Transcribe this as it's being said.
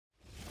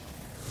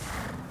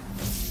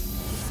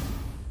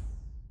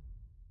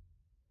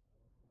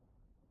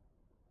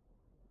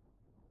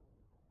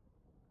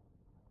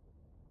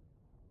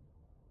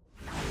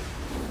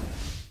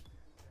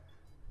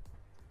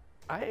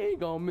I ain't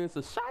gonna miss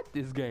a shot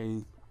this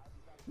game.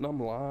 No, I'm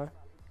lying.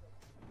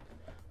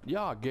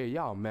 Y'all gay,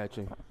 y'all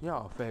matching.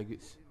 Y'all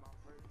faggots.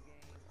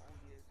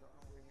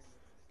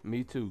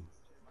 Me too.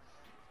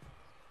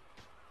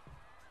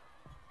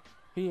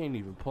 He ain't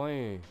even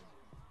playing.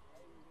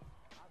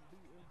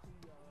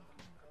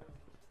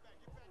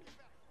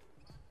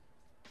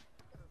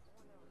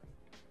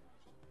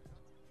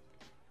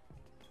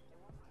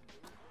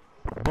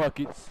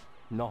 Buckets.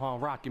 No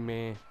harm rocking,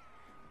 man.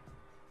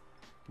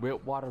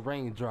 Wet water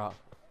raindrop.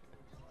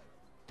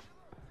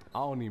 I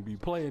don't even be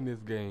playing this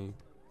game.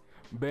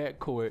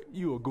 Backcourt,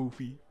 you a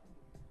goofy.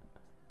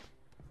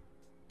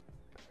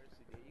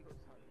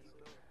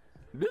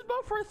 This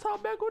my first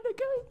time back on the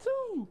game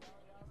too.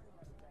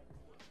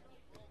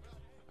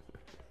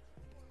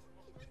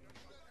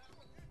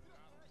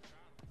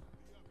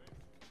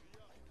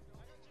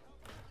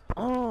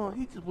 Oh,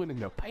 he just went in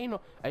the paint.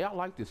 Hey, I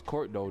like this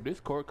court though. This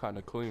court kind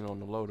of clean on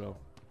the low though.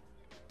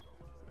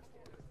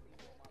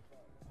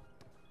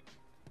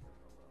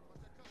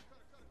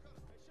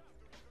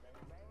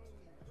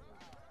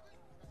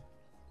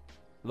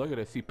 Look at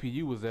that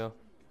CPU was there.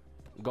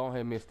 Go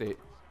ahead and miss that.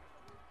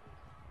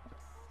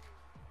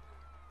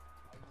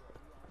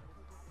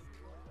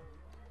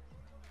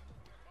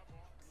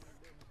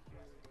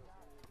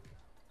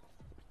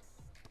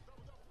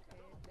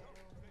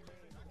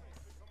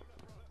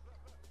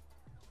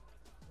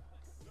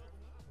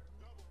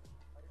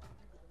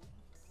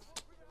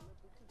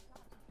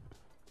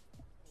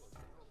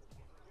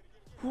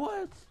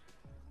 What?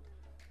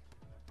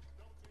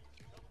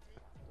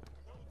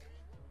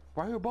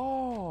 Right here,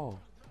 ball.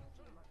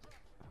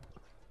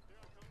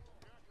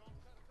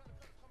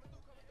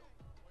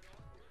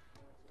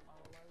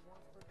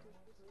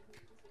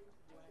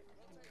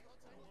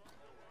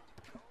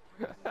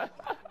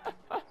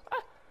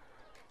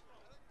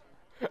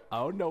 I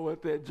don't know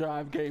what that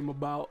drive game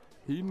about.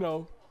 He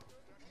know.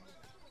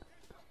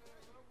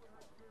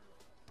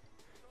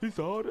 He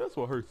said, oh, that's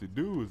what Hurts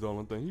do. Is the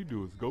only thing he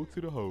do is go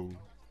to the hole.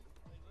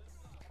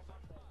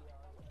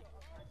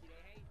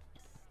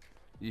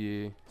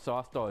 Yeah, so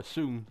I started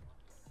shooting.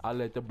 I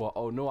let the ball,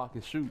 oh no, I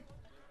can shoot.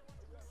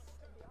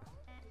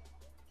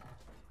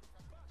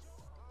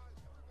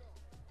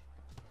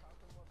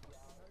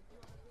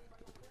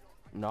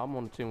 No, I'm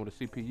on the team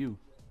with a CPU.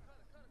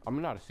 I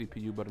mean, not a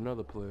CPU, but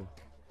another player.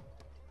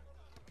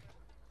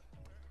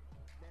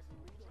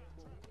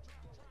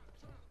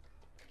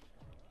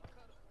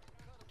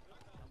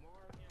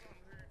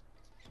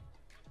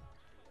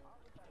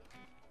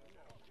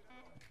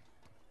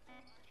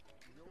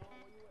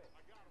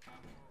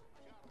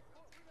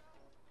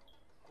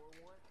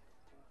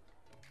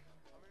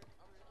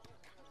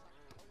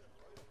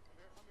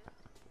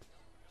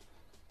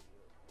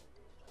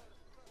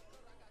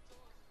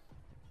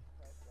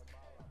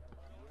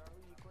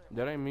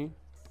 That ain't me.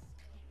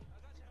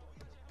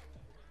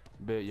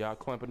 Bet y'all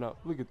clamping up.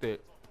 Look at that.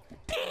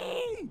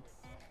 Dang!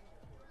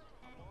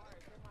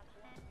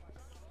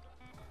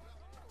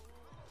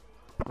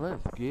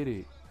 Let's get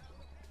it.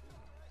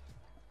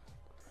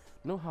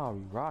 Know how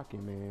we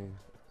rocking, man.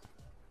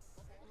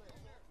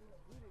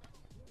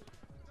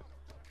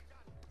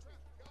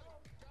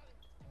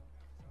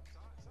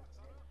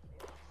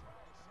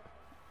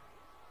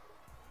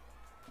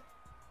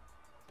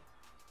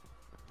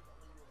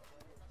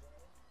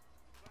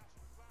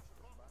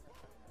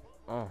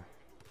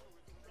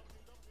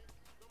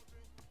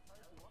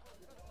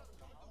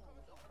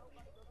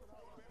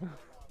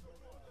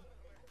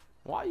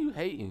 Why you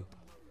hating?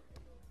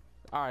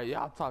 Alright,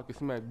 y'all talking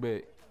smack,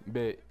 bet.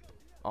 I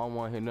don't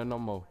want to hear nothing no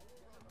more.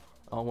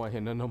 I don't want to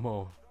hear nothing no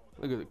more.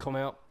 Look at the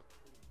clamp.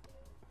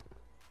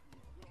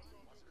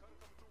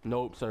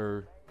 Nope,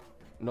 sir.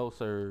 No,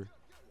 sir.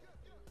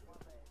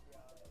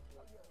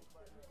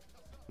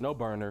 No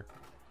burner.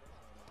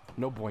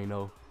 No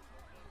bueno.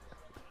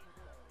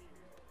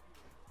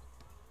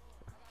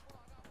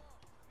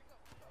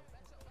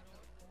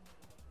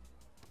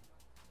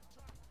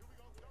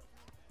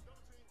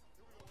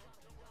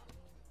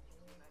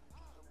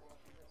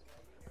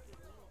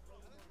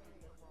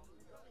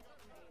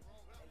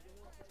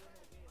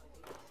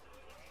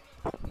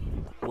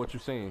 What you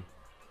saying?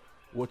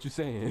 What you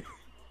saying?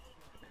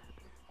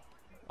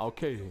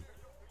 Okay.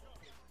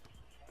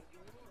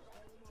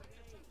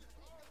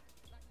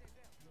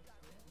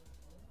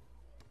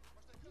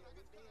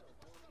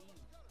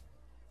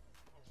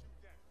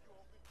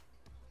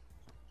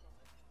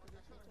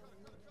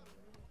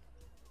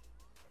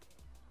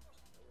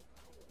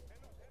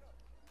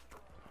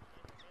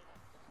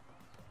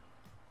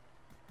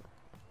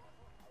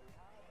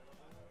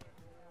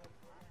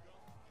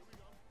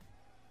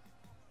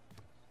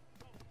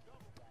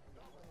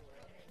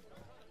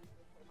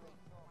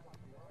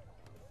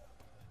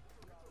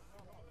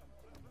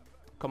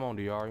 Come on,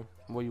 Diari.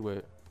 Where you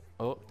at?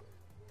 Oh.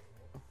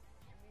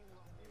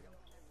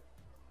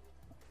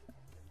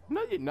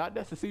 No, you're not.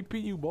 That's the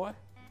CPU, boy.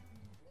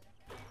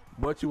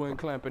 But you ain't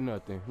clamping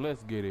nothing.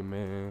 Let's get it,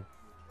 man.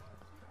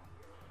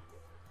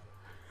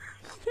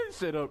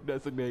 Shut up,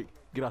 that's a Nick.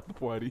 Get out the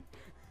party.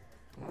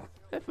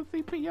 That's a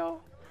CPU.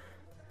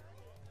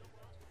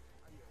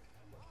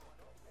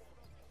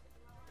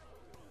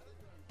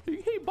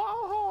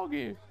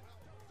 dogging.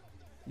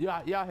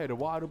 Y'all had a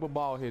wide open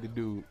ball headed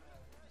dude.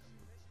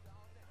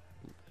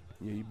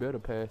 Yeah, you better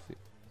pass it.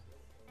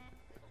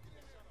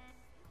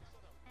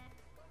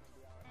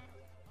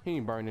 He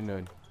ain't burning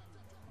nothing.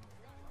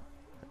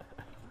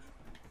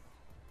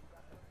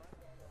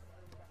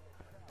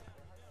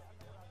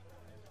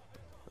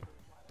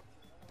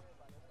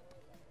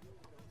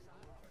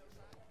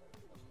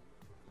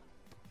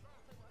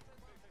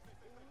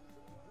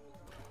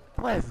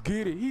 Let's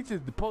get it. He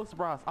just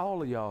posterized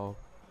all of y'all.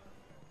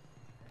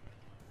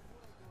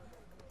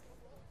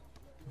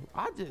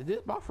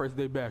 This my first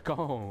day back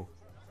home.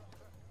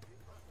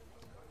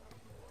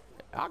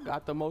 I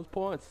got the most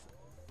points.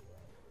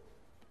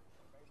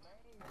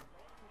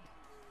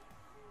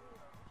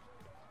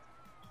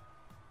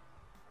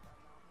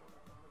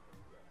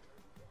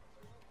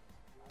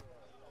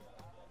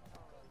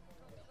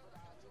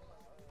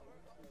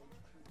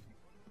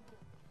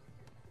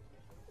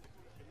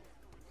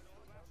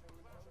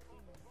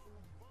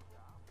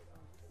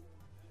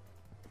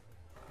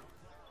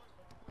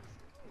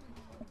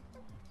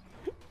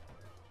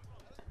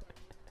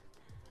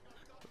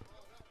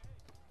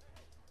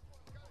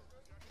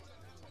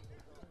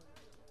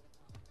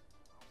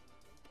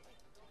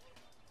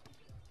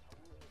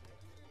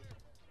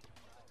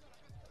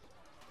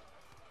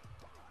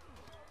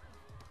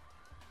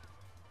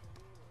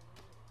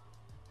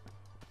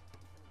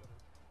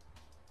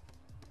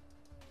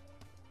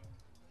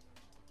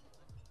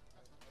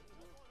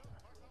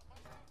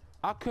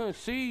 I couldn't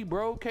see,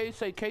 bro.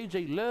 Say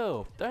KJ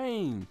left.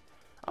 Dang.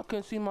 I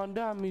couldn't see my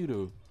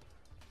diameter.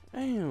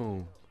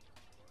 Damn.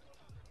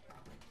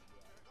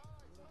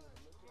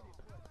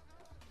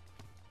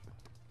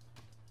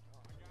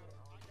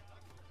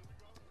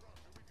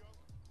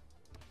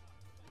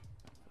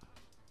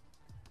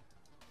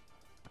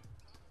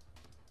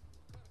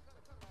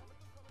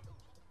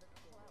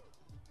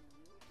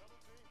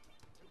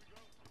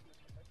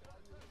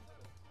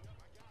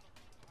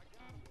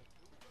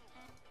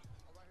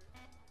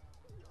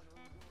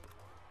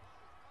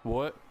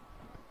 What?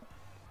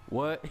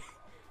 What?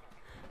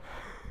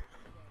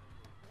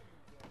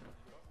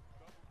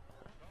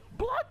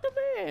 Block the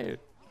man!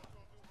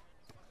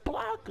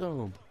 Block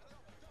him!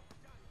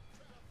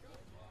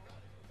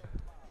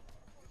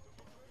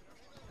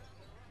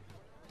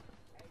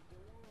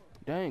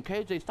 Dang,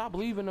 KJ, stop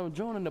leaving them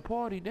joining the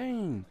party,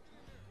 dang.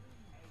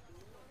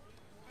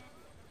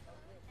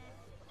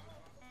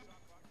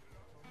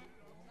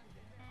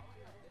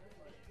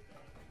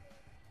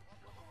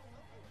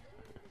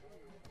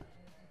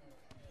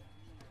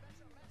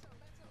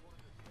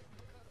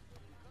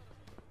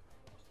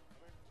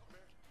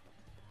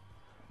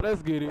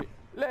 Let's get it.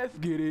 Let's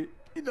get it.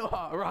 You know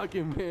how I'm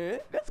rocking, man.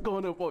 That's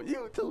going up on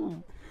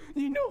YouTube.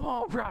 You know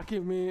how I'm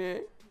rocking,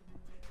 man.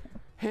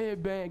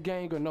 Headband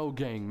gang or no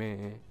gang,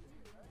 man.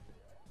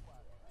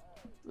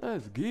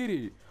 Let's get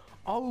it.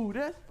 Oh,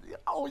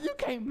 you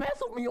can't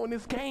mess with me on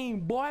this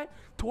game, boy.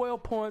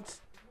 12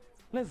 points.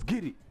 Let's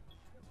get it.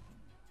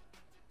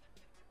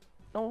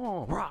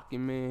 No, I'm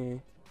rocking,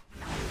 man.